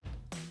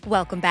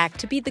Welcome back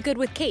to Be the Good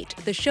with Kate,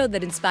 the show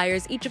that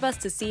inspires each of us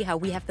to see how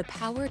we have the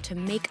power to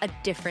make a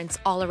difference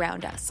all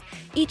around us.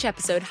 Each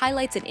episode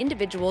highlights an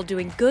individual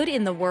doing good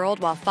in the world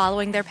while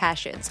following their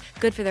passions,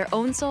 good for their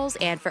own souls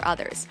and for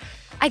others.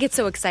 I get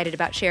so excited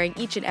about sharing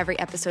each and every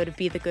episode of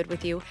Be the Good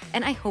with you,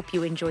 and I hope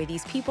you enjoy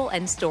these people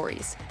and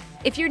stories.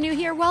 If you're new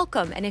here,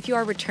 welcome, and if you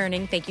are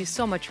returning, thank you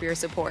so much for your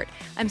support.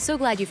 I'm so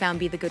glad you found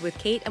Be the Good with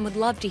Kate and would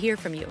love to hear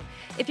from you.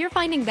 If you're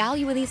finding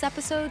value in these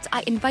episodes,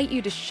 I invite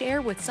you to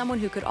share with someone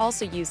who could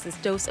also use this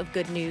dose of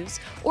good news,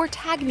 or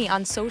tag me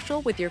on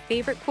social with your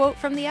favorite quote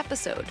from the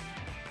episode.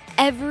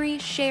 Every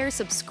share,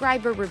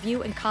 subscriber,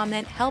 review, and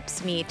comment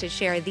helps me to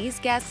share these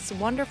guests'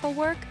 wonderful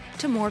work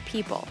to more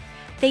people.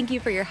 Thank you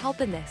for your help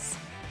in this.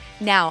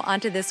 Now, on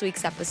to this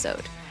week's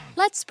episode.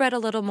 Let's spread a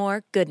little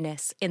more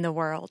goodness in the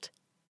world.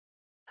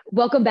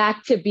 Welcome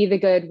back to Be the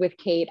Good with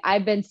Kate.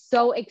 I've been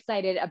so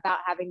excited about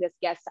having this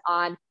guest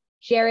on,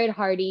 Jerrod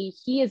Hardy.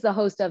 He is the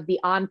host of the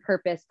On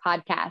Purpose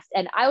podcast,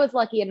 and I was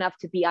lucky enough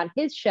to be on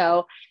his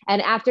show.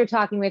 And after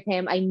talking with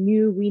him, I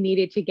knew we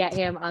needed to get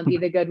him on Be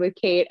the Good with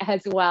Kate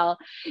as well.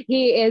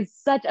 He is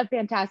such a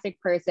fantastic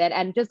person.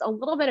 And just a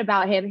little bit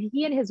about him,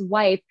 he and his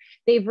wife,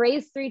 they've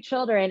raised 3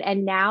 children,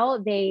 and now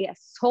they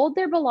sold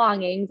their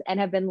belongings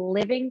and have been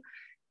living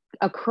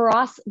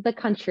across the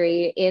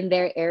country in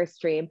their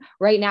Airstream.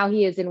 Right now,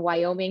 he is in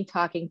Wyoming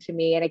talking to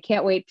me, and I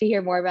can't wait to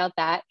hear more about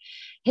that.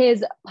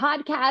 His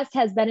podcast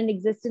has been in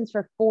existence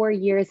for 4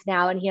 years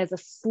now, and he has a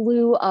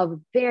slew of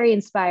very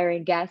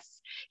inspiring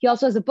guests. He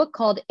also has a book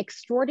called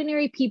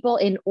Extraordinary People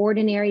in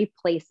Ordinary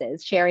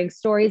Places, sharing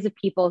stories of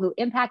people who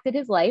impacted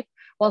his life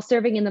while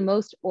serving in the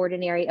most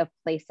ordinary of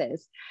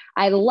places.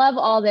 I love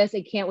all this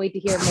and can't wait to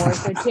hear more.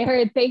 So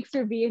Jerrod, thanks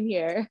for being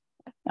here.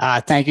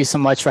 Thank you so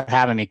much for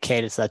having me,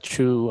 Kate. It's a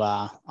true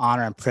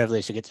honor and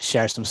privilege to get to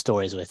share some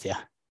stories with you.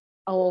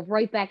 Oh,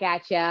 right back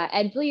at you.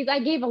 And please, I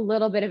gave a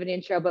little bit of an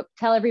intro, but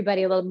tell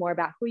everybody a little more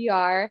about who you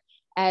are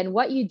and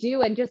what you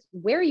do and just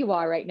where you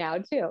are right now,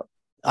 too.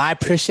 I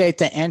appreciate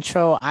the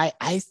intro. I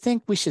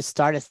think we should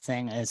start a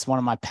thing. It's one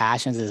of my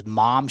passions is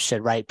moms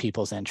should write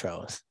people's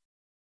intros.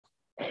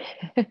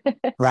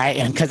 Right?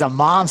 And because a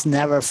mom's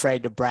never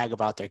afraid to brag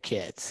about their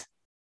kids.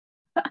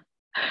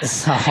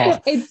 So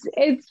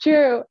it's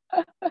true.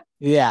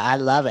 Yeah, I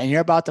love it. And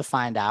you're about to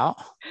find out.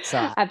 So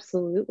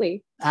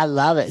absolutely. I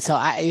love it. So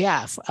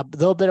a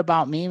little bit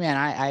about me, man.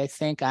 I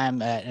think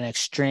I'm an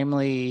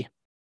extremely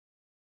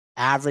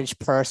average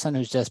person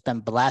who's just been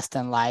blessed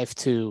in life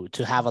to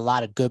have a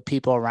lot of good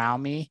people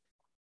around me.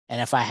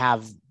 And if I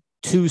have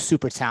 2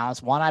 super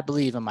talents, one, I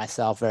believe in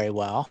myself very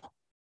well.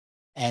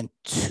 And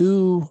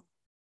 2,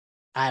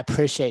 I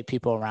appreciate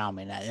people around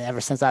me. And ever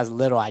since I was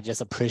little, I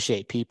just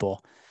appreciate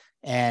people.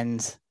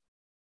 And so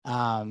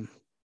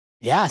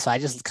I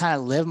just kind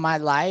of live my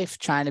life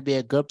trying to be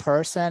a good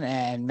person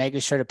and making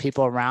sure the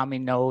people around me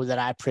know that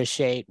I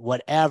appreciate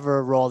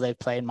whatever role they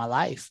play in my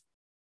life.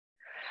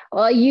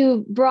 Well,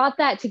 you brought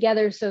that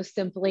together so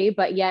simply,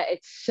 but yet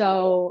it's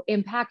so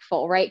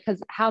impactful, right?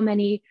 Because how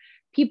many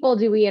people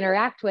do we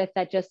interact with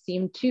that just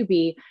seem to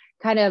be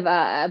kind of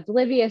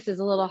oblivious is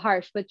a little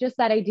harsh, but just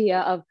that idea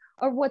of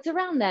or what's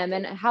around them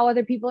and how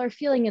other people are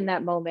feeling in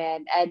that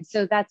moment. And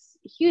so that's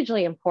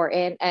hugely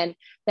important. And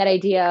that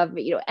idea of,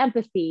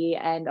 empathy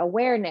and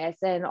awareness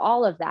and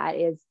all of that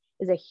is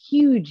a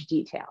huge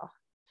detail.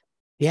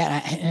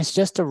 Yeah. And it's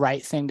just the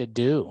right thing to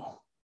do.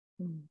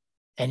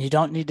 And you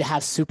don't need to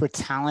have super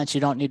talents.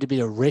 You don't need to be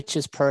the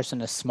richest person,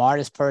 the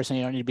smartest person.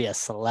 You don't need to be a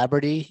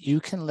celebrity.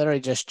 You can literally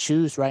just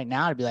choose right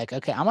now to be like,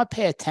 okay, I'm going to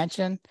pay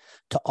attention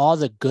to all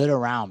the good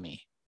around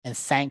me and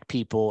thank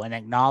people and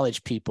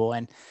acknowledge people.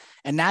 And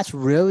that's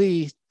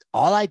really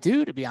all I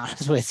do, to be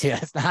honest with you.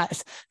 It's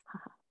not.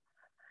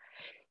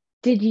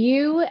 Did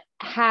you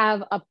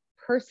have a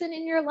person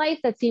in your life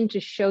that seemed to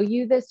show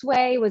you this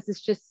way? Was this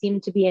just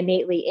seemed to be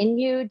innately in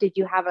you? Did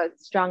you have a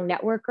strong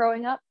network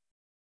growing up?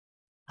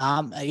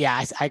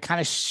 I kind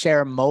of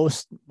share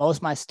most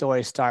of my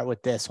stories start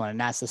with this one, and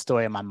that's the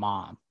story of my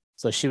mom.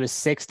 So she was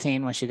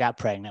 16 when she got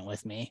pregnant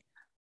with me,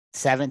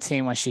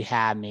 17 when she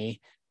had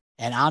me.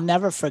 And I'll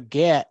never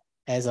forget,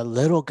 as a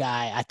little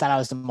guy, I thought I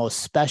was the most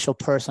special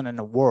person in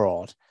the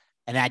world.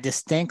 And I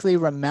distinctly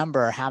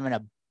remember having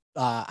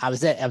I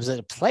was at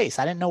a place.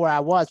 I didn't know where I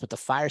was, but the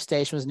fire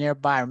station was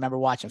nearby. I remember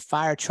watching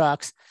fire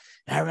trucks.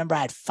 And I remember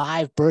I had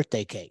 5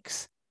 birthday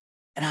cakes.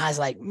 And I was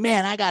like,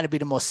 man, I got to be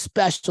the most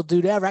special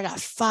dude ever. I got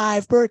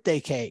 5 birthday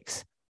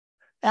cakes.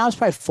 And I was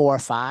probably 4 or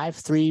 5,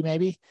 3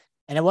 maybe.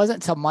 And it wasn't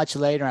until much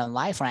later in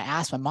life when I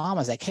asked my mom,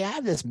 I was like, hey, I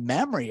have this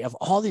memory of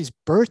all these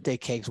birthday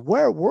cakes.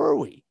 Where were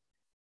we?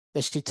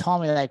 That she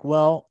told me, like,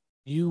 well,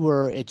 you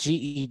were at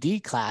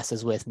GED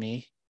classes with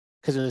me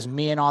because it was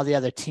me and all the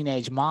other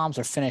teenage moms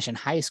are finishing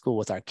high school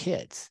with our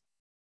kids.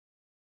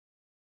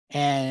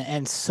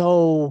 And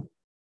so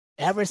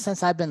ever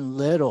since I've been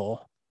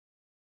little,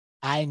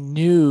 I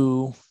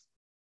knew,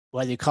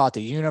 whether you call it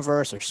the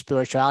universe or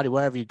spirituality,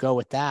 wherever you go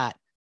with that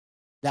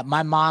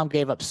my mom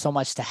gave up so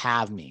much to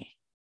have me,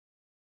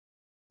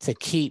 to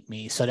keep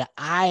me, so that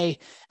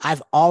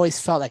I've always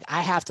felt like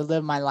I have to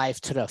live my life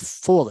to the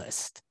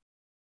fullest.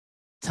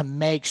 to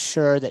make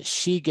sure that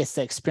she gets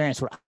to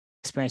experience what I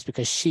experienced,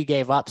 because she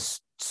gave up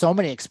so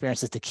many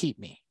experiences to keep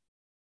me.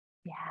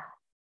 Yeah.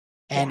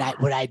 And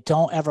what I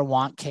don't ever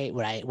want, Kate,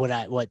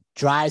 what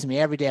drives me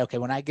every day, okay,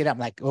 when I get up, I'm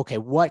like, okay,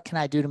 what can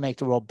I do to make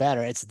the world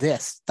better? It's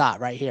this thought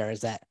right here,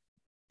 is that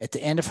at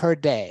the end of her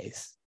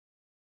days,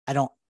 I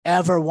don't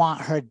ever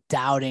want her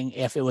doubting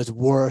if it was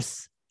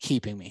worth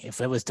keeping me, if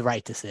it was the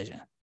right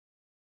decision.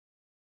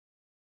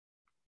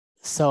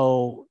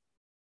 So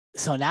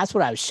that's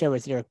what I would share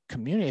with your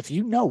community. If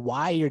you know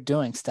why you're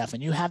doing stuff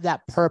and you have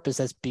that purpose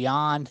that's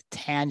beyond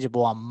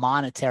tangible and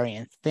monetary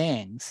and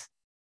things,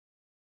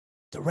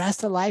 the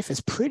rest of life is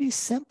pretty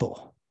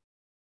simple.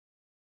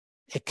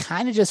 It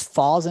kind of just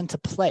falls into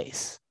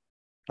place,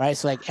 right?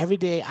 So like every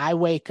day I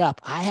wake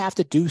up, I have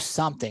to do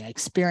something,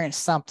 experience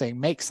something,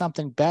 make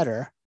something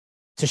better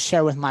to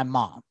share with my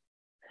mom.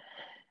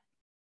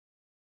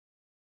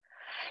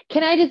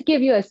 Can I just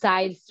give you a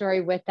side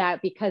story with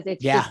that? Because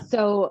it's just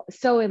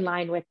so in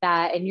line with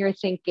that and your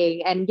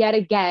thinking. And yet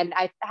again,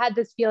 I had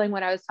this feeling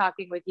when I was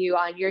talking with you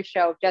on your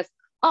show, just,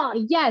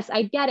 oh yes,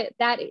 I get it.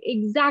 That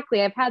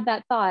exactly. I've had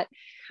that thought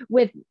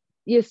with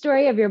your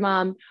story of your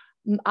mom.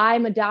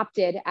 I'm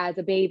adopted as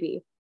a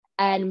baby,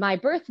 and my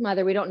birth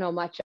mother, we don't know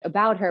much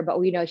about her, but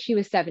we know she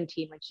was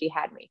 17 when she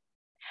had me.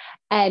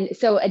 And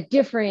so a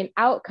different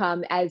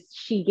outcome as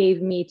she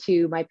gave me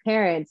to my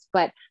parents,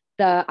 but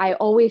I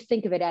always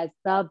think of it as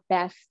the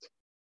best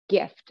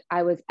gift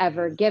I was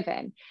ever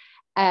given.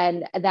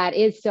 And that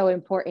is so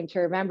important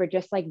to remember,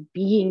 just like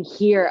being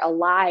here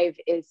alive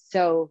is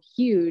so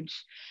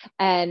huge.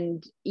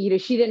 And,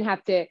 she didn't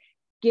have to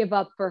give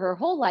up for her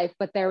whole life,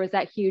 but there was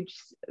that huge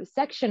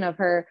section of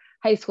her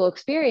high school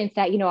experience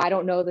that, I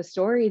don't know the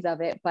stories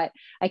of it, but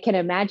I can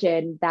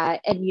imagine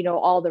that, and,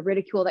 all the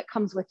ridicule that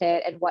comes with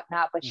it and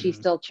whatnot, but she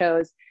still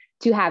chose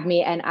to have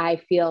me. And I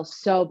feel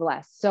so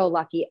blessed, so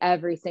lucky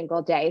every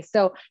single day.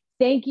 So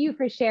thank you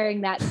for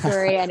sharing that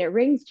story. And it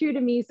rings true to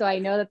me. So I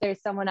know that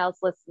there's someone else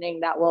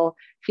listening that will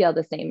feel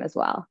the same as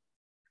well.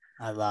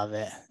 I love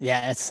it.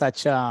 Yeah, it's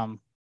such, and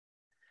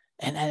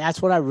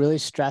that's what I really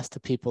stress to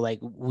people. Like,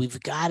 we've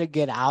got to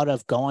get out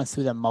of going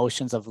through the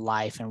motions of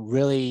life and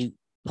really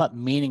put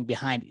meaning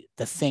behind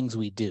the things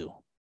we do.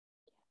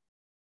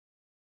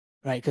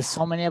 Right? Because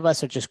so many of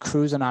us are just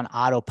cruising on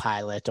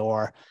autopilot,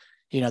 or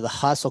the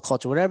hustle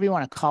culture, whatever you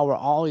want to call, we're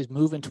always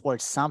moving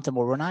towards something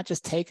where we're not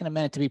just taking a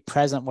minute to be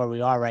present where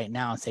we are right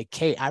now and say,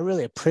 Kate, I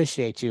really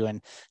appreciate you.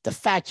 And the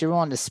fact you're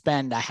willing to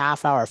spend a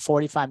half hour,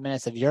 45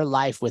 minutes of your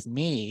life with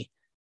me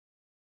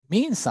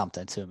means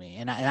something to me.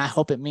 And I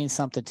hope it means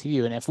something to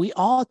you. And if we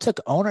all took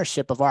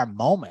ownership of our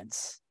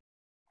moments,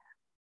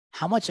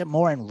 how much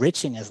more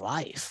enriching is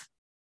life?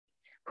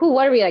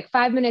 What are we, like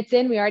 5 minutes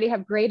in? We already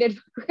have great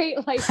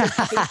life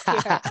advice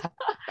here.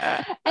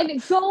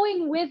 And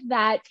going with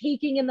that,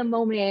 taking in the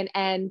moment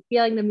and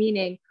feeling the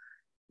meaning,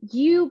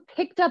 you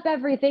picked up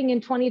everything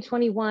in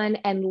 2021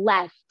 and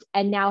left,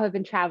 and now have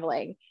been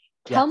traveling.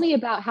 Tell me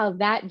about how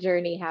that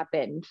journey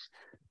happened.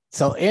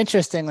 So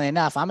interestingly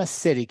enough, I'm a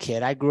city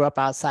kid. I grew up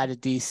outside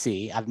of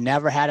DC. I've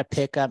never had a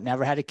pickup,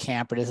 never had a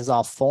camper. This is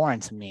all foreign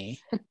to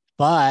me.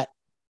 But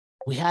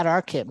we had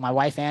our kid, my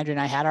wife, Andrea,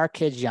 and I had our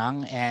kids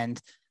young,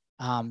 and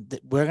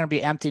we're going to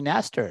be empty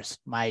nesters.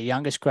 My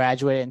youngest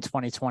graduated in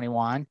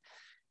 2021,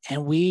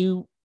 and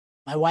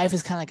my wife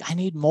is kind of like, I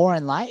need more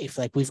in life.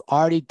 Like, we've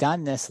already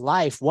done this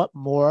life. What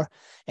more?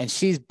 And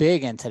she's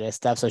big into this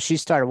stuff. So she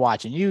started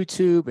watching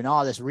YouTube and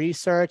all this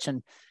research.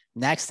 And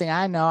next thing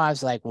I know, I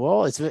was like,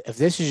 whoa, if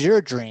this is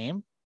your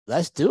dream,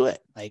 let's do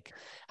it. Like,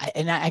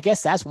 I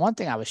guess that's one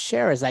thing I would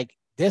share is like,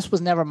 this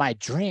was never my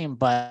dream,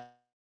 but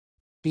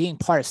being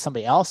part of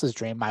somebody else's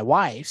dream, my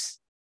wife's,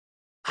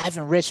 I've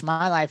enriched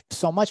my life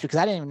so much because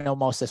I didn't even know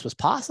most of this was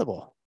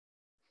possible.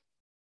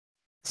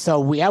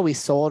 So we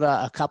sold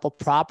a couple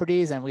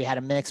properties, and we had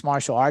a mixed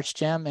martial arts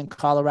gym in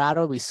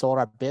Colorado. We sold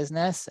our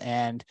business,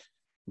 and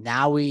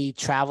now we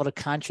travel the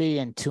country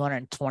in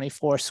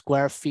 224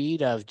 square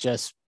feet of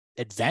just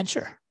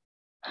adventure.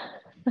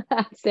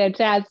 That's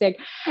fantastic.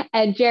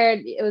 And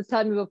Jerrod, it was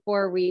telling me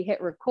before we hit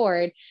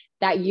record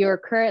that you're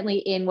currently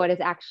in what is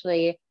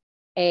actually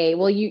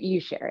you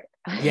share it.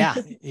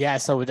 Yeah.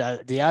 So we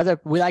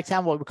like to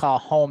have what we call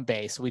home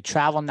base. We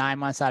travel 9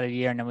 months out of the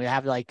year, and then we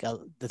have like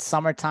the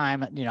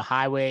summertime,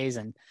 highways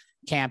and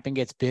camping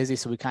gets busy.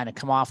 So we kind of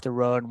come off the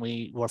road,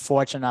 and we're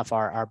fortunate enough.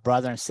 Our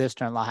brother and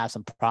sister-in-law have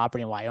some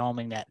property in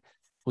Wyoming that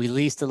we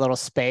leased a little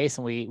space,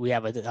 and we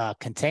have a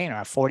container,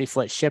 a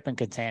 40-foot shipping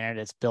container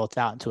that's built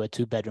out into a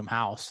 2-bedroom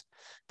house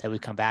that we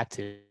come back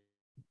to.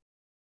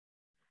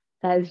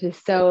 That is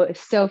just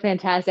so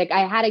fantastic.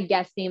 I had a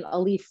guest named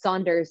Elise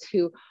Saunders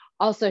who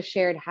also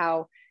shared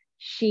how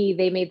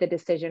they made the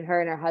decision,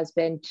 her and her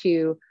husband,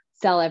 to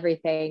sell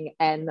everything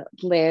and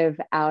live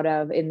out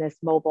of in this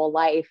mobile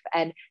life.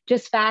 And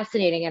just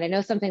fascinating. And I know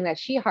something that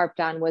she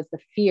harped on was the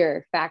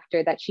fear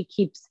factor that she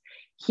keeps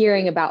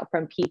hearing about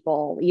from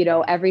people,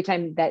 every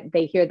time that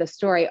they hear the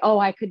story, oh,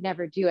 I could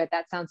never do it.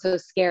 That sounds so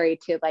scary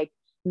to like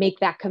make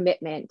that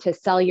commitment to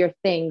sell your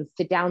things,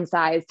 to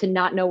downsize, to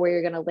not know where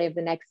you're going to live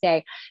the next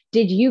day.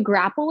 Did you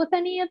grapple with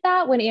any of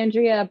that when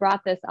Andrea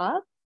brought this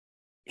up?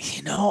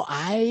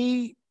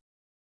 I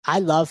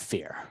love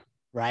fear,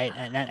 right?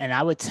 And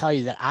I would tell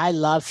you that I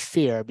love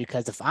fear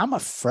because if I'm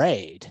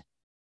afraid,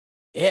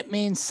 it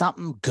means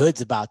something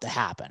good's about to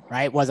happen,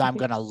 right? Whether I'm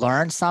going to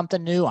learn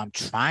something new, I'm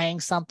trying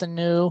something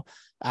new.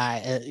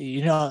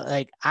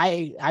 Like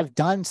I've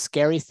done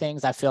scary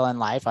things I feel in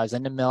life. I was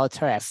in the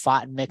military. I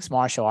fought in mixed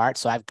martial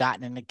arts. So I've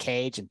gotten in a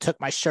cage and took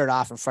my shirt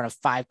off in front of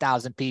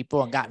 5,000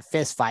 people and gotten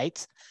fist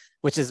fights,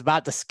 which is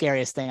about the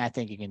scariest thing I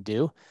think you can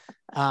do.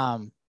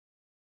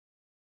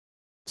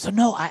 So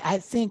no, I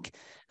think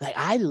like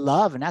I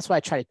love, and that's why I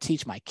try to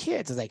teach my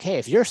kids is like, hey,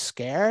 if you're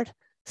scared,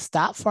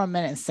 stop for a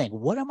minute and think,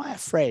 what am I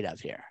afraid of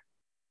here?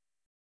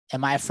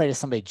 Am I afraid of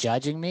somebody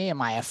judging me?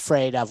 Am I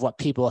afraid of what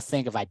people will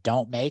think if I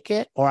don't make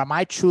it? Or am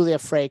I truly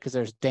afraid because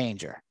there's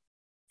danger?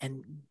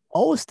 And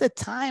most of the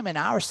time in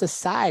our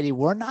society,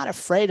 we're not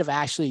afraid of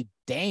actually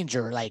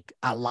danger, like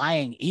a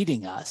lion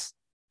eating us.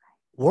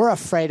 We're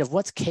afraid of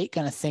what's Kate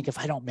going to think if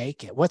I don't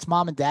make it? What's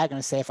mom and dad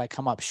going to say if I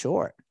come up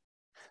short?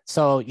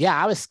 So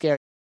yeah, I was scared.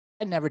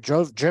 I never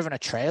driven a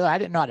trailer. I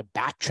didn't know how to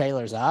back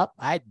trailers up.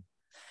 I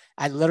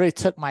literally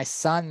took my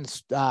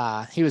son's,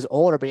 he was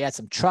older, but he had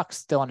some trucks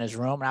still in his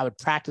room. And I would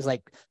practice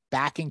like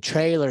backing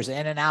trailers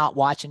in and out,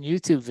 watching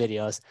YouTube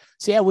videos.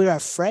 So yeah, we were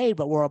afraid,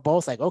 but we're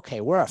both like, okay,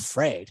 we're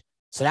afraid.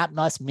 So that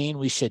must mean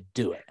we should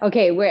do it.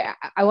 Okay.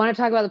 I want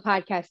to talk about the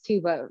podcast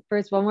too, but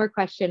first, one more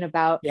question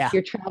about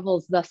your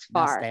travels thus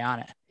far. Stay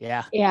on it.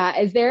 Yeah. Yeah.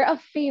 Is there a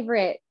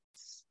favorite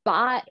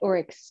spot or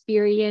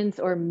experience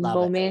or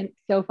moment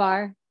so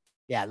far?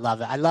 Yeah, I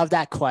love it. I love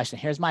that question.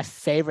 Here's my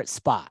favorite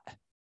spot.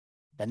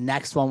 The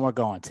next one we're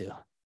going to.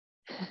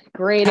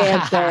 Great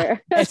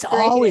answer. It's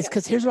always,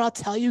 because here's what I'll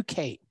tell you,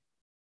 Kate.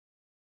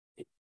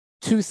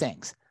 Two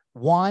things.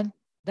 One,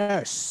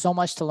 there's so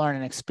much to learn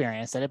and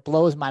experience that it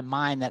blows my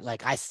mind that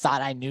like I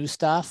thought I knew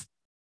stuff.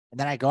 And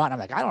then I go out and I'm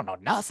like, I don't know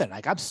nothing.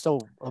 Like I'm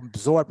so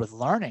absorbed with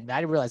learning that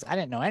I realized I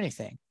didn't know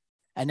anything.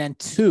 And then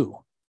two,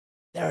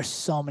 there are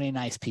so many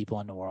nice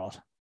people in the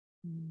world.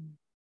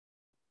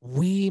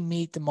 We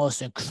meet the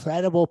most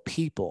incredible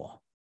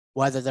people,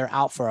 whether they're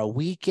out for a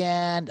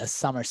weekend, a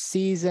summer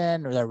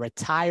season, or they're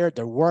retired,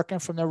 they're working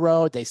from the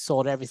road, they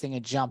sold everything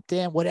and jumped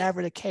in,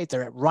 whatever the case,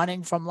 they're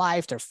running from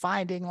life, they're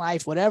finding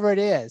life, whatever it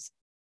is.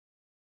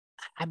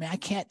 I mean, I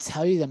can't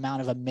tell you the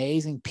amount of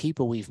amazing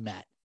people we've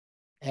met.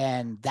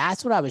 And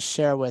that's what I would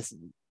share with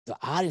the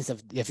audience.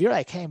 If you're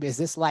like, hey, is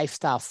this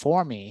lifestyle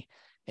for me?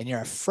 And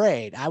you're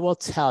afraid, I will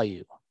tell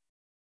you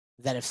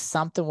that if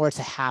something were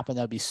to happen,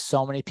 there'll be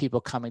so many people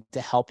coming to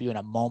help you in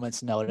a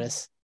moment's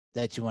notice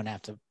that you wouldn't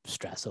have to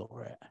stress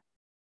over it.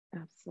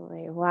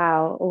 Absolutely.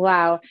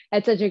 Wow.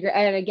 That's such a great,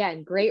 and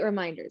again, great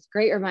reminders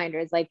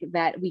like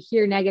that. We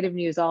hear negative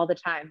news all the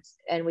time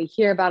and we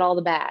hear about all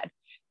the bad,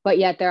 but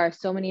yet there are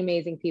so many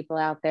amazing people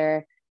out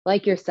there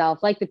like yourself,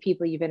 like the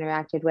people you've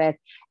interacted with.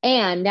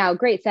 And now,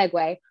 great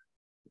segue,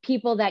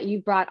 people that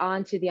you brought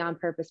onto the On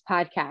Purpose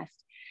podcast.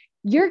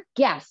 Your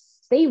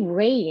guests, they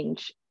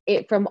range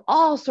it from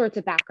all sorts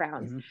of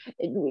backgrounds.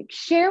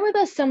 Share with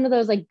us some of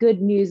those like good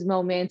news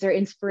moments or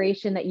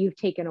inspiration that you've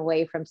taken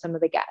away from some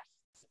of the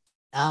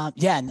guests.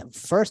 Yeah. And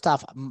first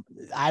off,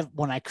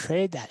 when I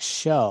created that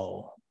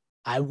show,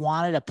 I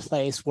wanted a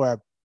place where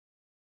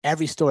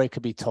every story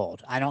could be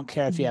told. I don't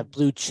care if you have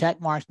blue check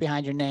marks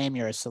behind your name,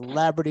 you're a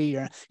celebrity,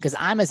 because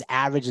I'm as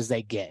average as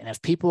they get. And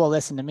if people will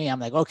listen to me,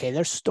 I'm like, okay,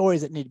 there's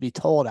stories that need to be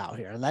told out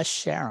here. Let's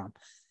share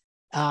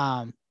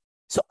them.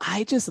 So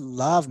I just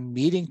love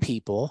meeting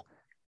people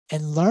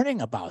and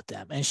learning about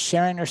them and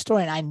sharing their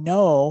story. And I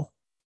know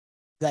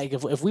like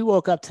if we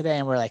woke up today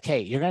and we're like, hey,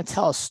 you're going to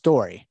tell a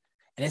story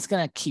and it's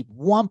going to keep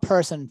one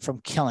person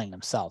from killing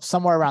themselves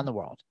somewhere around the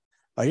world,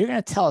 or you're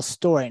going to tell a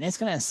story and it's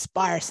going to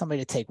inspire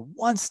somebody to take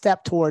one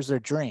step towards their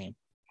dream,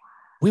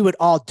 we would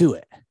all do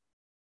it.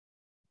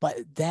 But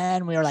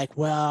then we were like,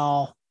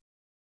 well,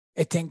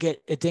 it didn't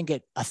get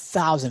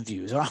 1,000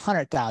 views or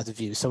 100,000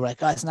 views. So we're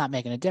like, oh, it's not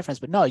making a difference.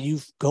 But no, you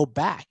go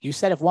back. You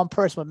said if one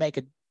person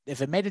would if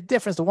it made a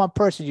difference to one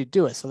person, you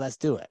do it. So let's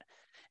do it.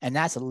 And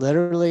that's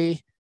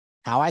literally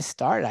how I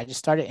started. I just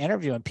started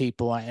interviewing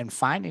people and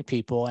finding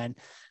people. And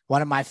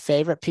one of my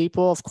favorite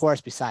people, of course,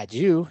 besides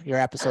you, your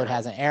episode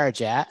hasn't aired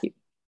yet.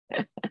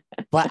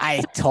 But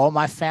I told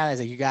my family, I was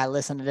like, you got to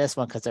listen to this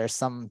one because there's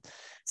some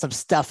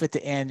stuff at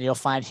the end you'll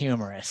find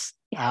humorous.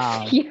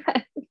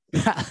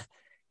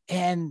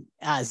 And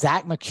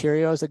Zach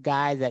Mercurio is a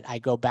guy that I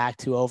go back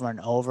to over and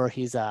over.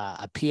 He's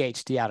a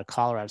PhD out of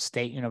Colorado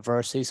State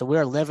University. So we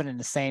were living in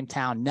the same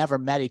town, never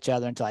met each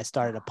other until I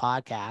started a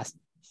podcast.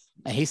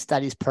 And he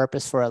studies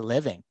purpose for a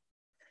living.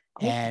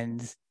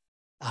 And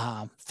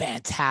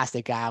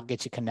fantastic guy. I'll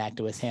get you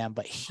connected with him.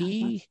 But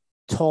he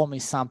told me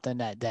something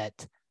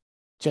that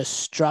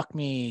just struck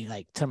me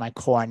like to my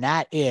core. And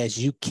that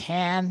is, you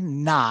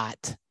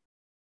cannot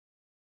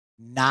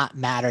not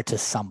matter to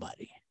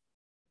somebody.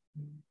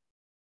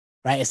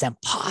 Right? It's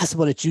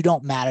impossible that you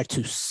don't matter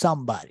to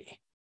somebody.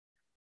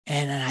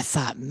 And then I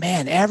thought,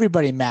 man,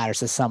 everybody matters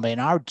to somebody.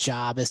 And our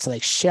job is to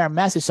like share a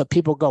message. So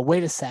people go,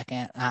 wait a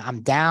second,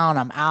 I'm down,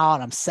 I'm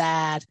out, I'm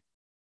sad.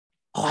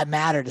 Oh, I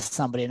matter to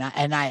somebody.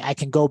 And I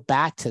can go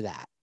back to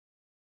that.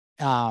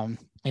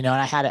 And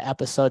I had an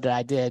episode that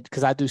I did,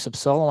 because I do some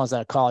solo ones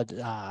that are called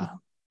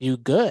You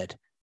Good.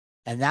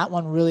 And that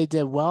one really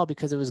did well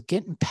because it was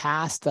getting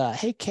past,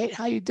 hey, Kate,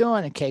 how you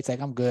doing? And Kate's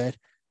like, I'm good.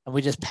 And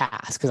we just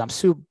passed because I'm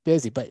super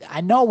busy. But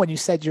I know when you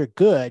said you're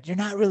good, you're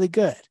not really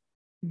good.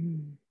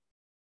 Mm.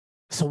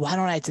 So why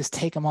don't I just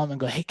take a moment and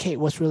go, hey, Kate,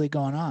 what's really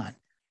going on?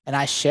 And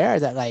I share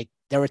that, like,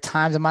 there were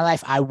times in my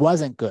life I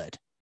wasn't good.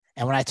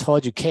 And when I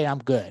told you, Kate, I'm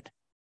good,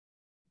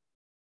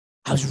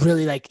 I was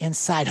really like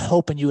inside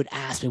hoping you would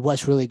ask me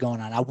what's really going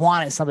on. I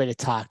wanted somebody to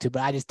talk to,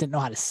 but I just didn't know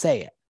how to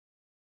say it.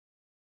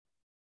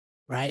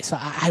 Right. So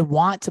I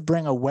want to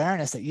bring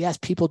awareness that, yes,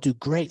 people do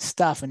great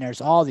stuff. And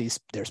there's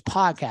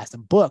podcasts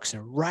and books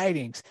and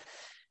writings,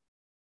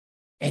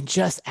 and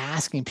just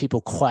asking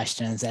people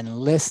questions and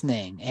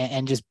listening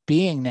and just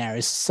being there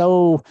is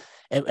so,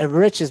 it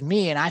enriches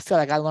me. And I feel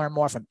like I learn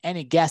more from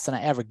any guest than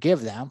I ever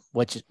give them,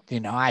 which,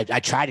 I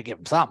try to give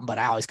them something, but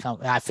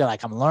I feel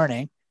like I'm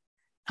learning.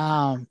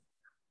 And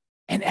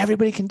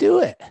everybody can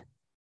do it.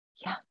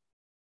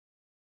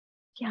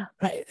 Yeah.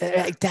 Right.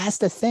 Like, that's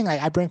the thing. Like,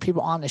 I bring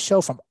people on the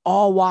show from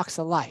all walks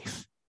of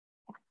life,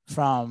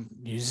 from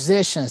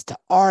musicians to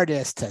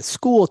artists to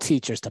school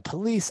teachers to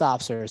police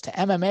officers to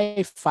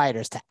MMA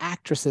fighters to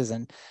actresses,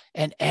 and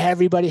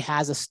everybody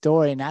has a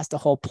story. And that's the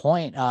whole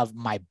point of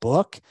my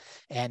book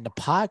and the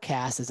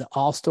podcast, is that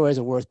all stories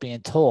are worth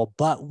being told.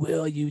 But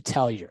will you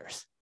tell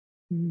yours?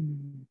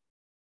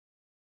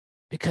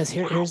 Because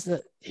here's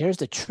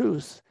the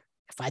truth.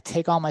 If I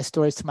take all my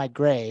stories to my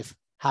grave,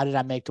 how did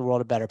I make the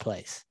world a better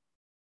place?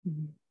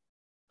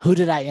 Who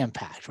did I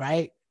impact,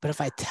 right? But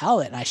if I tell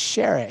it and I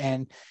share it,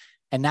 and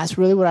that's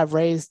really what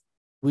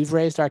we've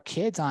raised our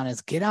kids on,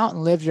 is get out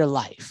and live your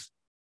life.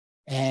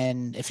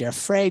 And if you're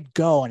afraid,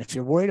 go. And if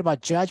you're worried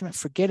about judgment,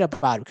 forget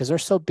about it, because they're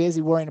so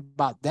busy worrying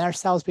about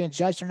themselves being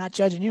judged, they're not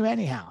judging you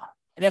anyhow.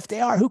 And if they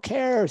are, who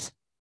cares?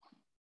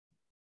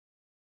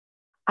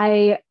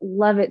 I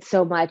love it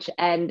so much.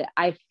 And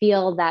I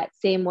feel that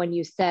same when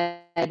you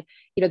said,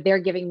 they're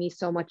giving me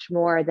so much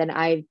more than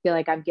I feel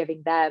like I'm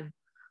giving them.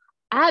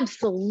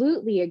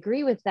 Absolutely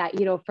agree with that.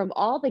 From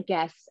all the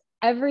guests,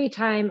 every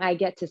time I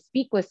get to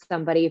speak with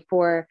somebody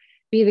for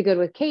Be the Good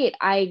with Kate,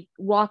 I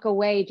walk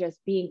away just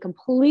being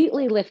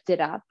completely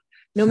lifted up,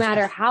 no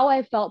matter how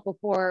I felt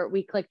before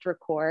we clicked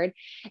record,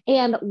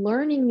 and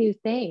learning new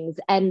things.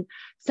 And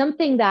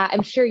something that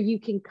I'm sure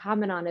you can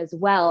comment on as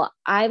well,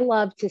 I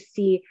love to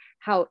see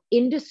how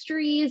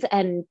industries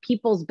and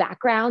people's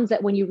backgrounds,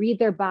 that when you read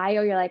their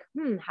bio, you're like,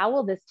 how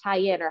will this tie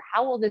in, or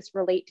how will this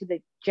relate to the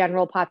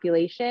general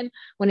population,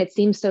 when it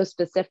seems so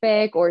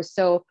specific or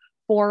so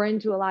foreign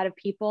to a lot of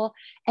people.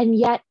 And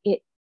yet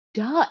it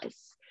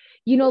does.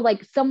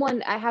 Like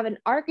I have an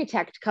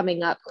architect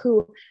coming up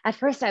who at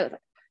first I was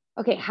like,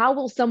 okay, how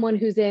will someone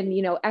who's in,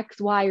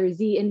 X, Y, or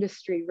Z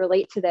industry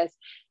relate to this?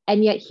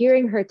 And yet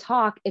hearing her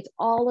talk, it's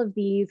all of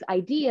these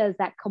ideas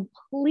that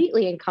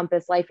completely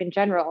encompass life in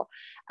general.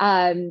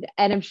 And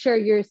I'm sure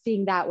you're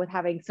seeing that with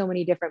having so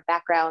many different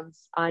backgrounds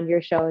on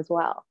your show as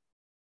well.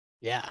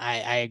 Yeah,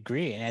 I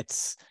agree. And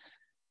it's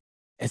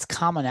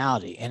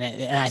commonality. And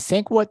I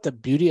think what the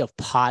beauty of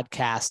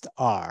podcasts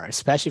are,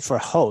 especially for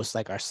hosts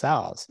like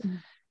ourselves,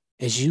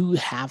 is you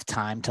have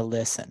time to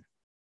listen.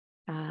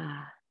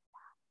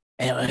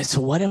 And so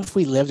what if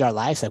we lived our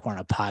lives like we're on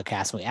a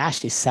podcast and we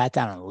actually sat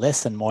down and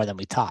listened more than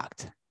we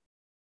talked?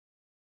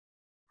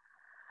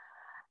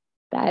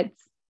 That's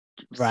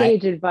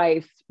sage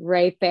advice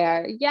right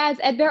there. Yes.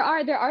 And there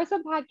are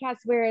some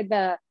podcasts where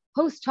the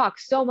host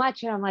talks so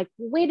much and I'm like,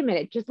 wait a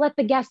minute, just let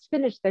the guest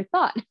finish their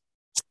thought.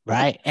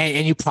 Right.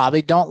 And you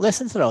probably don't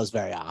listen to those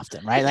very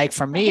often, right? Like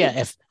for me,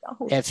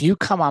 if you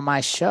come on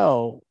my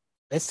show,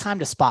 it's time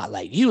to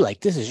spotlight you.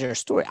 Like, this is your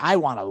story. I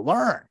want to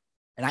learn.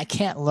 And I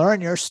can't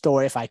learn your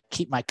story if I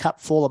keep my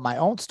cup full of my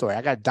own story.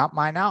 I got to dump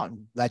mine out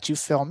and let you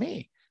fill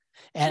me.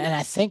 And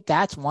I think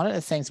that's one of the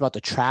things about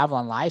the travel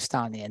and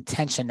lifestyle and the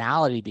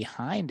intentionality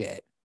behind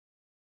it,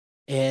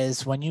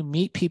 is when you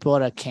meet people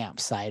at a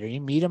campsite or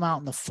you meet them out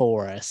in the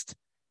forest,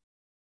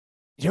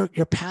 your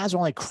paths are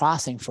only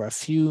crossing for a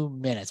few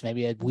minutes,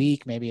 maybe a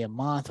week, maybe a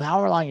month,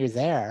 however long you're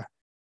there.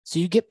 So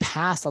you get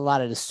past a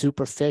lot of the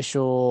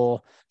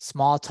superficial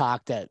small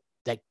talk that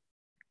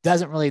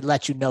doesn't really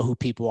let you know who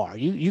people are.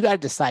 You got to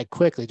decide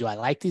quickly, do I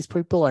like these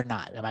people or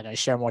not? Am I going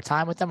to share more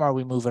time with them, or are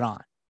we moving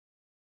on?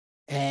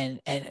 And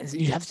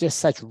you have just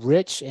such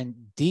rich and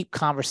deep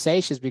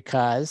conversations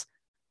because,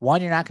 one,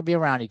 you're not going to be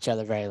around each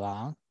other very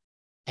long.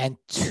 And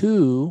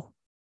two,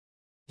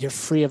 you're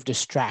free of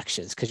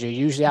distractions because you're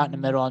usually out in the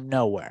middle of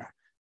nowhere.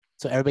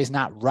 So everybody's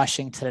not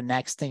rushing to the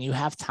next thing. You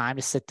have time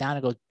to sit down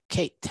and go,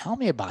 Kate, tell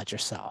me about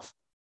yourself.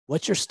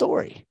 What's your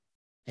story?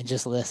 And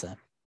just listen.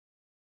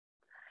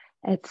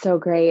 It's so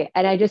great.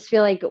 And I just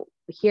feel like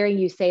hearing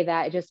you say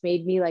that, it just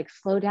made me like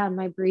slow down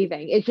my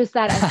breathing. It's just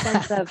that a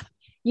sense of,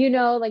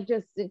 like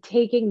just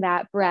taking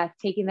that breath,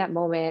 taking that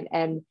moment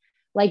and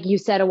like you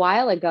said a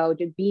while ago,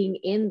 to being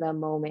in the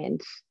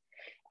moment.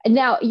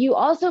 Now, you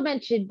also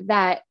mentioned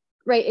that,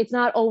 right, it's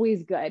not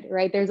always good,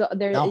 right?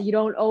 No. You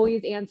don't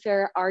always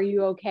answer, are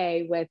you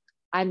okay, with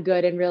I'm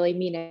good, and really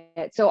mean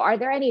it. So are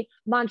there any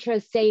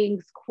mantras,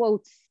 sayings,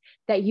 quotes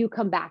that you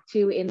come back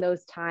to in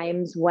those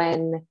times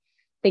when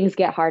things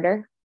get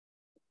harder?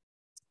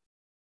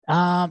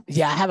 Yeah,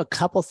 I have a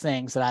couple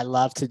things that I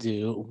love to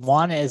do.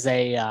 One is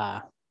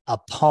a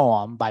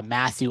poem by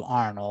Matthew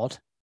Arnold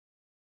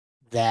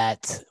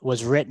that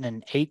was written in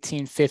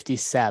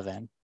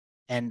 1857.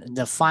 And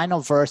the final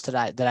verse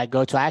that I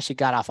go to, I actually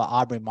got off of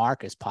Aubrey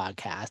Marcus'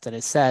 podcast, and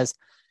it says,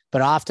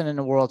 "But often in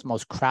the world's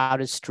most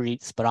crowded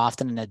streets, but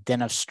often in a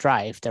din of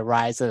strife, there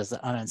rises an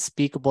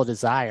unspeakable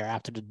desire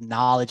after the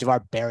knowledge of our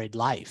buried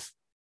life,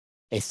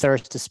 a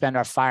thirst to spend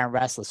our fire and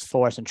restless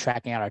force in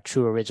tracking out our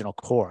true original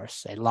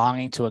course, a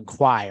longing to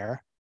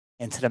inquire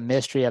into the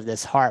mystery of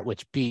this heart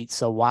which beats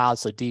so wild,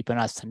 so deep in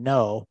us, to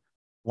know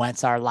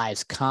whence our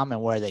lives come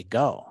and where they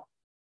go."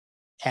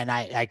 And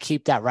I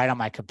keep that right on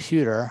my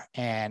computer,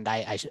 and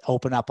I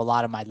open up a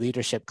lot of my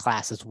leadership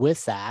classes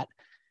with that,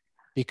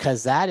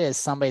 because that is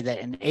somebody that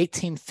in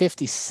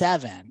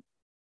 1857,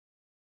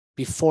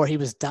 before he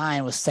was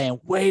dying, was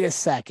saying, wait a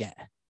second,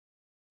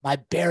 my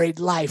buried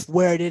life,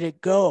 where did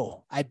it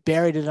go? I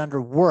buried it under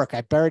work.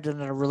 I buried it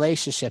under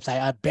relationships.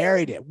 I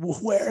buried it.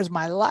 Where's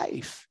my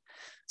life?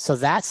 So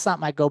that's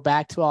something I go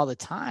back to all the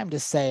time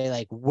to say,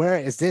 like, where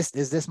is this?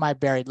 Is this my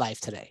buried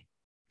life today?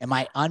 Am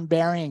I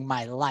unburying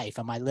my life?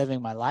 Am I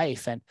living my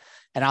life? And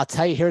I'll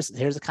tell you, here's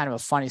a kind of a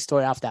funny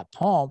story off that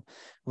poem.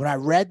 When I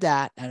read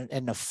that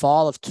in the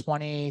fall of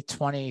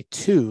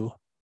 2022,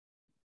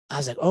 I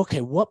was like, okay,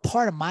 what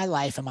part of my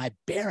life am I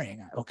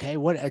burying? Okay,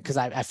 because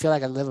I feel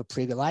like I live a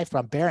pretty good life, but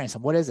I'm burying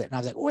some. What is it? And I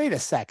was like, wait a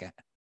second.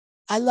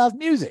 I love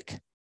music.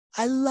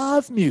 I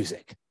love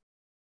music.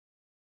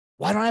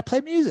 Why don't I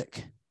play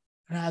music?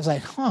 And I was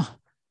like, huh.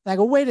 And I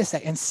go, wait a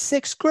second. In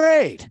sixth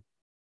grade,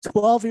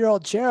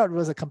 12-year-old Jerrod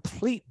was a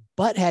complete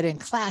butthead in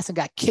class and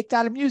got kicked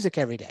out of music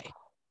every day.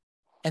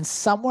 And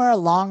somewhere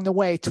along the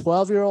way,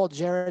 12-year-old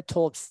Jerrod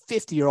told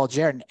 50-year-old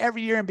Jerrod, and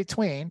every year in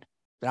between,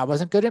 that I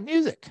wasn't good at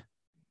music.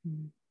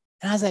 And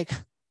I was like,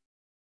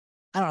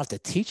 I don't know if the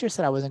teacher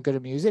said I wasn't good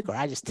at music or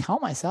I just tell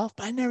myself,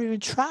 but I never even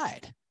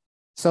tried.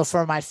 So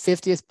for my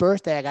 50th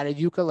birthday, I got a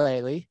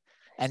ukulele,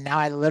 and now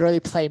I literally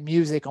play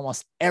music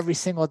almost every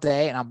single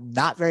day, and I'm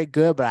not very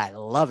good, but I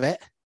love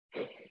it.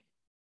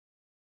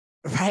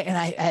 Right. And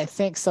I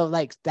think so,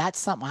 like, that's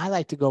something I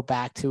like to go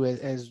back to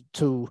is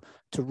to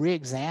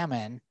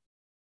re-examine,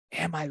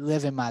 am I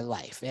living my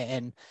life?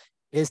 And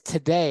is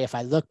today, if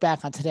I look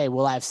back on today,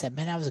 will I have said,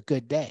 man, that was a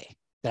good day?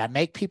 Did I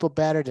make people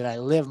better? Did I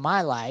live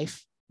my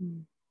life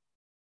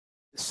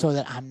so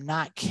that I'm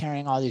not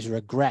carrying all these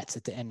regrets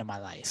at the end of my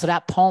life? So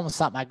that poem is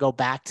something I go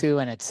back to.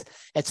 And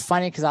it's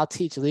funny because I'll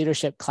teach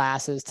leadership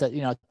classes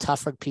to,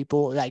 tougher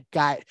people, like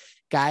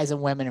guys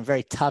and women in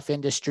very tough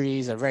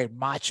industries, are very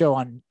macho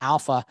and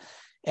alpha.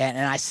 And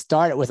I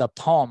start it with a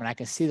poem, and I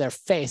can see their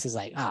face is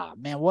like, oh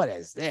man, what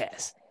is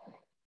this?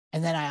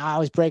 And then I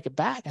always break it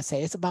back and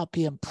say, it's about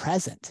being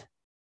present.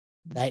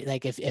 Right?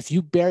 Like if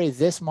you bury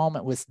this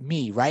moment with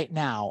me right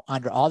now,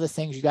 under all the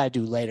things you got to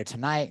do later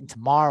tonight and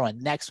tomorrow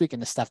and next week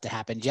and the stuff that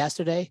happened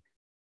yesterday,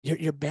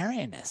 you're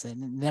burying this.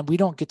 And then we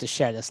don't get to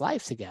share this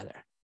life together.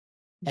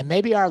 And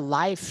maybe our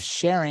life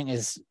sharing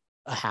is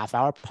a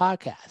half-hour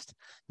podcast.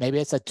 Maybe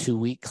it's a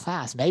 2-week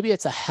class. Maybe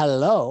it's a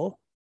hello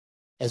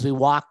as we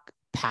walk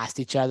past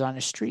each other on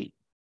the street.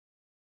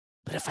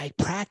 But if I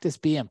practice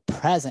being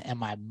present in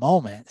my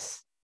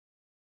moments,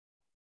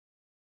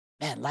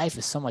 man, life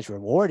is so much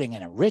rewarding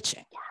and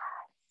enriching.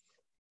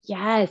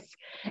 Yes.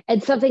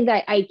 And something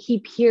that I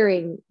keep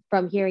hearing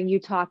from hearing you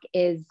talk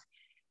is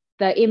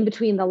the in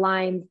between the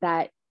lines,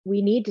 that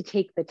we need to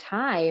take the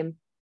time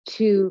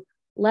to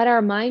let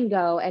our mind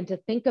go and to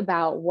think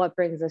about what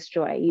brings us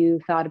joy. You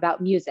thought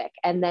about music,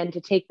 and then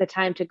to take the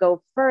time to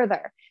go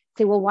further,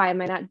 say, well, why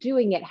am I not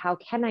doing it? How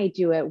can I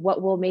do it?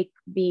 What will make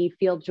me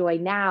feel joy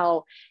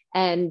now?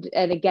 And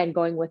again,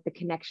 going with the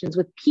connections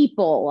with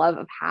people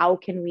of how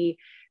can we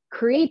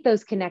create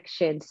those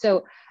connections.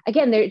 So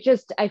again,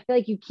 I feel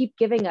like you keep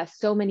giving us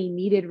so many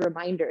needed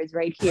reminders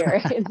right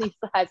here in these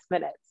last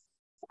minutes.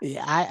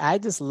 Yeah, I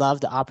just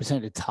love the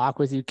opportunity to talk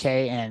with you,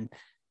 Kay. And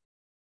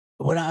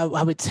what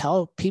I would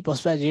tell people,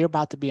 especially you're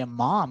about to be a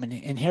mom,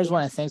 and here's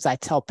one of the things I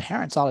tell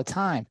parents all the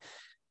time: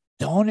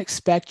 don't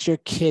expect your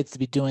kids to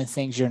be doing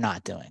things you're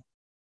not doing.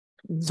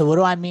 Mm-hmm. So what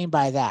do I mean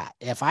by that?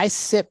 If I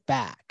sit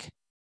back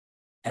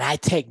and I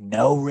take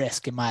no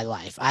risk in my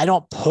life, I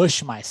don't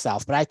push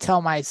myself, but I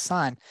tell my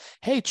son,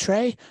 hey,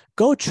 Trey,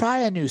 go try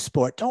a new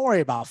sport. Don't worry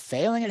about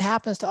failing. It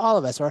happens to all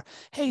of us. Or,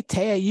 hey,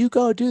 Taya, you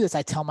go do this.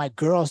 I tell my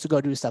girls to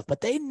go do stuff,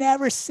 but they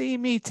never see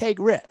me take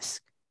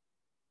risk.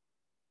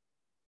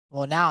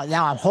 Well, now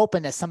I'm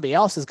hoping that somebody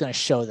else is going to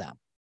show them.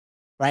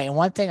 Right. And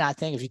one thing I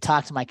think, if you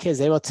talk to my kids,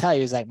 they will tell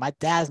you is like, my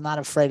dad's not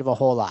afraid of a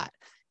whole lot.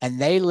 And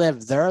they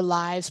live their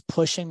lives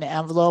pushing the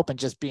envelope and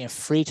just being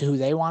free to who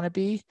they want to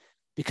be,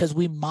 because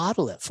we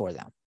model it for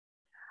them.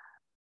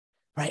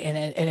 Right.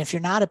 And if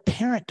you're not a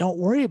parent, don't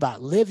worry about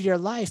it. Live your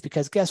life,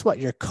 because guess what?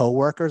 Your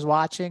coworkers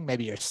watching,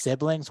 maybe your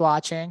siblings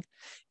watching.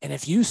 And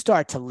if you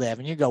start to live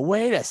and you go,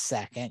 wait a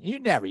second, you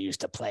never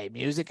used to play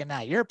music and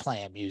now you're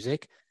playing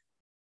music.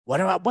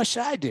 What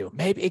should I do?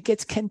 Maybe it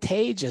gets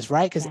contagious,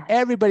 right? Because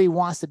everybody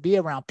wants to be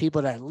around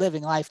people that are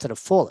living life to the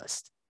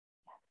fullest.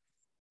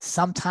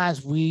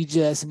 Sometimes we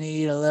just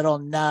need a little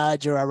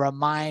nudge or a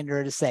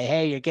reminder to say,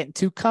 hey, you're getting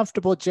too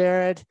comfortable,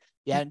 Jerrod.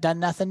 You haven't done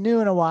nothing new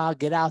in a while.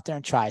 Get out there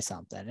and try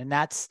something. And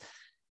that's,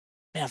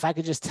 man, if I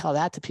could just tell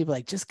that to people,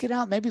 like, just get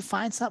out, maybe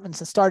find something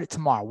to start it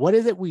tomorrow. What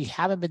is it we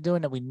haven't been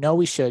doing that we know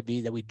we should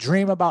be, that we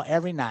dream about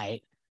every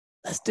night?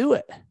 Let's do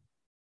it.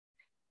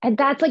 And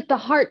that's like the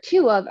heart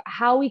too of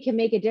how we can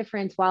make a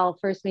difference while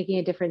first making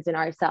a difference in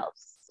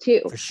ourselves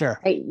too. For sure.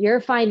 Right?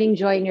 You're finding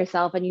joy in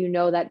yourself, and you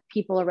know that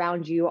people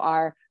around you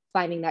are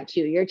finding that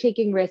too. You're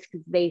taking risks.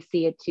 They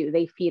see it too.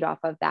 They feed off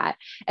of that.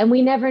 And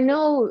we never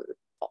know,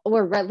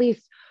 or at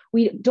least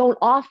we don't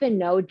often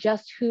know,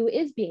 just who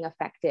is being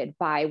affected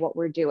by what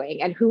we're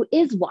doing and who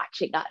is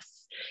watching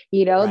us.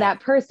 You know, that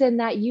person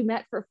that you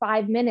met for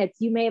 5 minutes,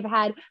 you may have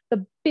had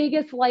the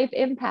biggest life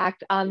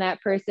impact on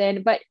that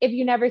person, but if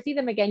you never see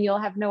them again,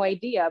 you'll have no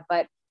idea,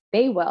 but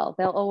they will.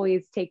 They'll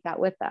always take that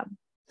with them.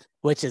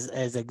 Which is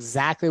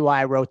exactly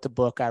why I wrote the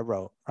book I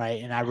wrote,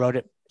 right? And I wrote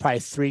it probably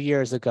 3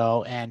 years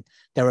ago, and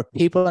there were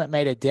people that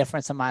made a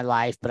difference in my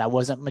life, but I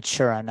wasn't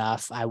mature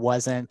enough. I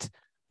wasn't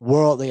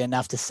worldly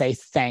enough to say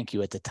thank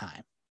you at the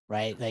time,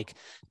 right? Like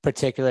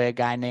particularly a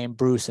guy named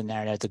Bruce in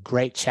there. That's a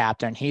great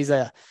chapter. And he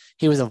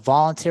was a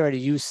volunteer at a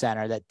youth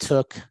center that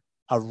took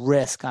a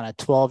risk on a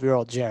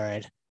 12-year-old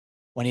Jerrod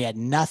when he had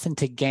nothing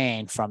to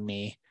gain from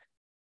me,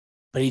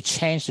 but he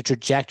changed the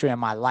trajectory of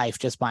my life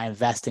just by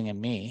investing in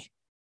me.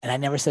 And I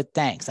never said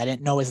thanks. I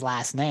didn't know his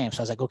last name. So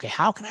I was like, okay,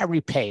 how can I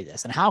repay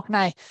this? And how can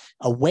I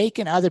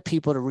awaken other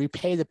people to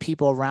repay the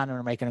people around them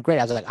and making it great?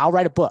 I was like, I'll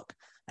write a book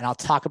and I'll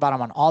talk about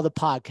them on all the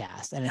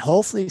podcasts. And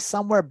hopefully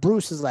somewhere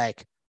Bruce is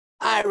like,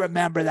 I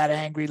remember that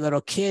angry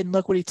little kid and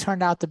look what he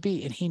turned out to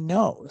be. And he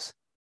knows.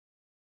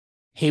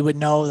 He would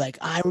know, like,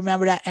 I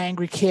remember that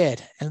angry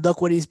kid and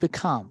look what he's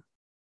become.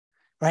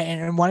 Right.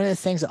 And one of the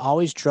things that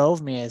always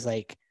drove me is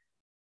like,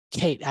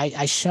 Kate,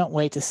 I shouldn't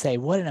wait to say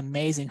what an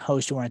amazing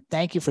host you were. And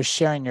thank you for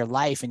sharing your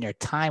life and your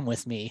time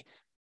with me,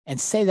 and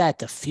say that at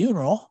the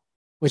funeral,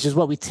 which is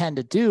what we tend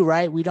to do,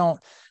 right? We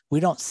don't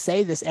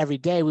say this every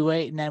day. We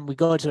wait and then we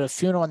go to a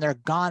funeral and they're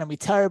gone and we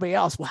tell everybody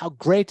else, well, how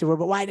great they were,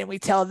 but why didn't we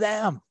tell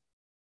them?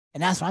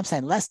 And that's what I'm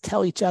saying. Let's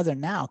tell each other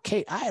now.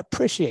 Kate, I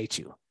appreciate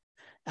you.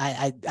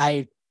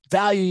 I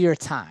value your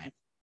time.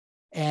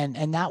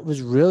 And that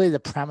was really the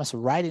premise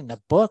of writing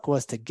the book,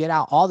 was to get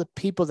out all the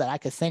people that I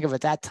could think of at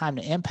that time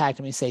to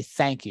impact me, say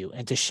thank you,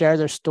 and to share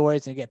their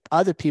stories and get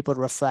other people to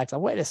reflect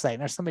on, wait a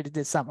second, there's somebody that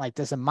did something like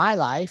this in my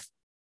life.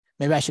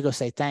 Maybe I should go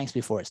say thanks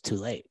before it's too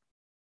late.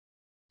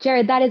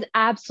 Jerrod, that is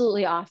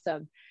absolutely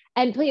awesome.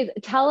 And please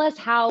tell us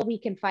how we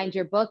can find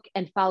your book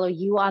and follow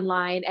you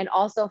online, and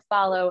also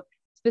follow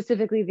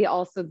specifically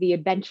the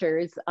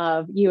adventures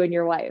of you and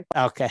your wife.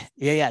 Okay.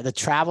 Yeah. The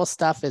travel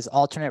stuff is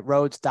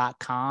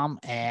alternateroads.com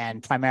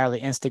and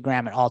primarily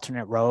Instagram at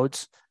alternate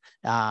roads.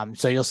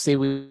 So you'll see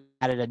we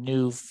added a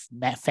new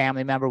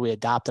family member. We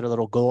adopted a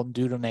little golden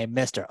doodle named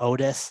Mr.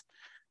 Otis.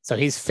 So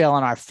he's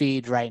filling our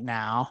feed right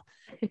now.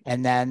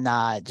 And then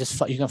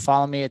you can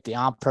follow me at the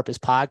On Purpose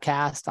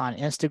Podcast on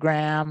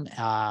Instagram,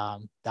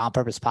 the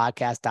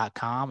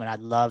onpurposepodcast.com. And I'd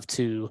love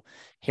to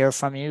hear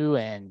from you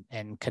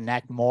and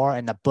connect more.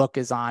 And the book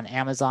is on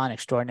Amazon,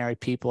 Extraordinary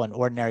People in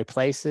Ordinary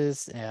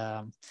Places.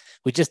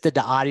 We just did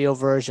the audio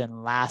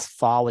version last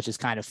fall, which is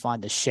kind of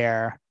fun to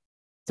share,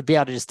 to be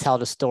able to just tell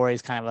the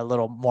stories kind of a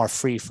little more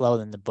free flow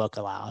than the book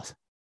allows.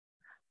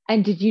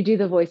 And did you do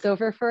the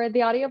voiceover for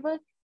the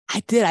audiobook?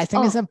 I did. I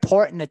think it's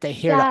important that they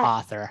hear the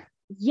author.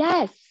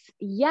 Yes.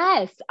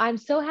 I'm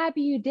so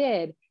happy you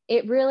did.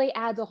 It really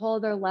adds a whole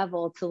other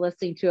level to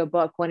listening to a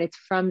book when it's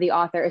from the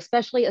author,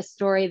 especially a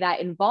story that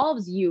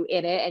involves you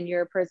in it and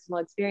your personal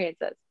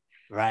experiences.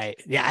 Right.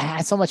 Yeah. I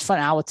had so much fun.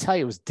 I will tell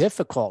you, it was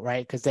difficult,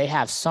 right? Because they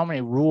have so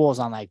many rules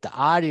on like the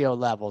audio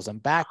levels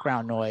and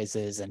background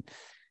noises. And,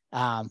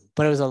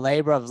 but it was a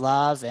labor of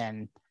love.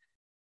 And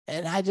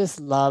I just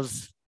love,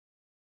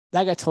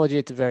 like I told you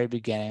at the very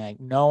beginning,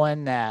 like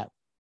knowing that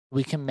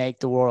we can make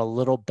the world a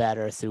little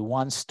better through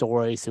one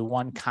story, through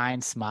one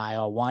kind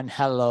smile, one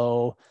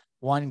hello,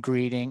 one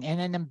greeting,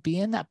 and then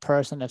being that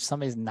person. If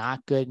somebody's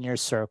not good in your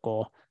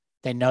circle,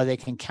 they know they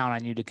can count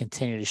on you to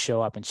continue to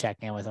show up and check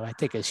in with them. I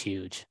think it's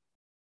huge.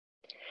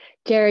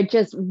 Jerrod,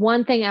 just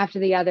one thing after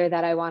the other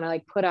that I want to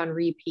like put on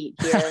repeat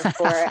here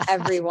for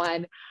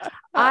everyone.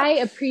 I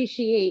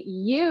appreciate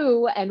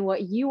you and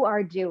what you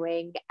are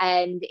doing,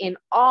 and in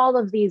all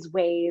of these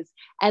ways.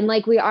 And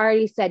like we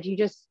already said,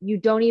 you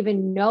don't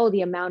even know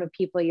the amount of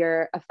people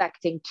you're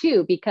affecting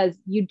too, because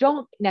you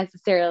don't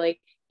necessarily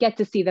get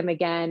to see them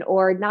again,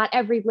 or not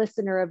every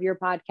listener of your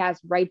podcast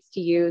writes to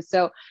you.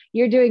 So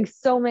you're doing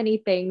so many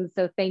things.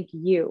 So thank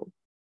you.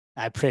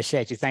 I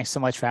appreciate you. Thanks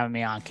so much for having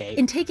me on, Kate.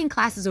 In taking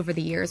classes over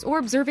the years or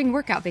observing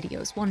workout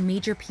videos, one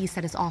major piece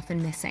that is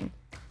often missing: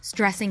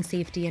 stressing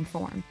safety and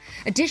form.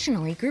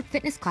 Additionally, group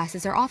fitness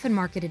classes are often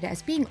marketed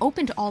as being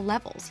open to all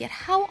levels, yet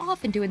how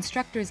often do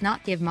instructors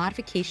not give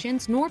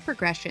modifications nor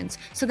progressions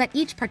so that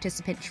each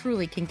participant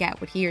truly can get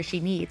what he or she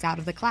needs out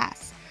of the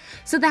class?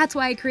 So that's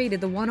why I created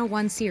the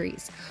 101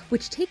 series,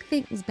 which take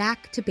things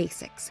back to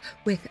basics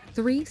with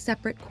 3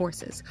 separate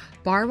courses: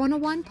 Bar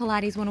 101,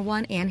 Pilates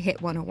 101, and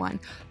HIIT 101,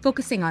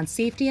 focusing on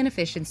safety and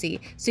efficiency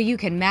so you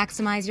can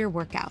maximize your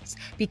workouts.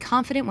 Be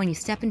confident when you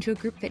step into a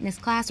group fitness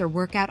class or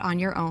workout on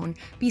your own.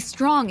 Be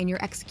strong in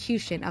your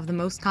execution of the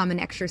most common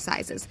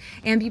exercises,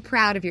 and be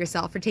proud of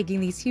yourself for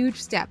taking these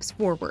huge steps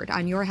forward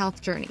on your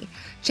health journey.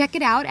 Check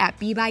it out at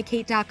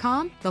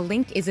bebykate.com. The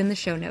link is in the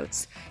show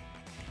notes.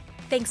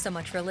 Thanks so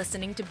much for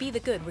listening to Be the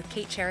Good with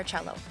Kate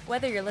Cherichello.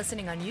 Whether you're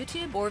listening on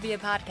YouTube or via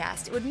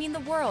podcast, it would mean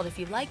the world if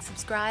you liked,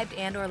 subscribed,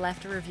 and or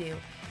left a review.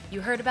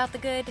 You heard about the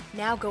good?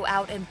 Now go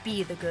out and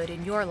be the good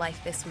in your life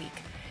this week.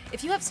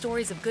 If you have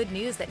stories of good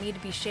news that need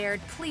to be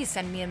shared, please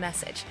send me a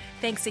message.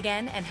 Thanks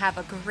again, and have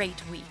a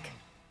great week.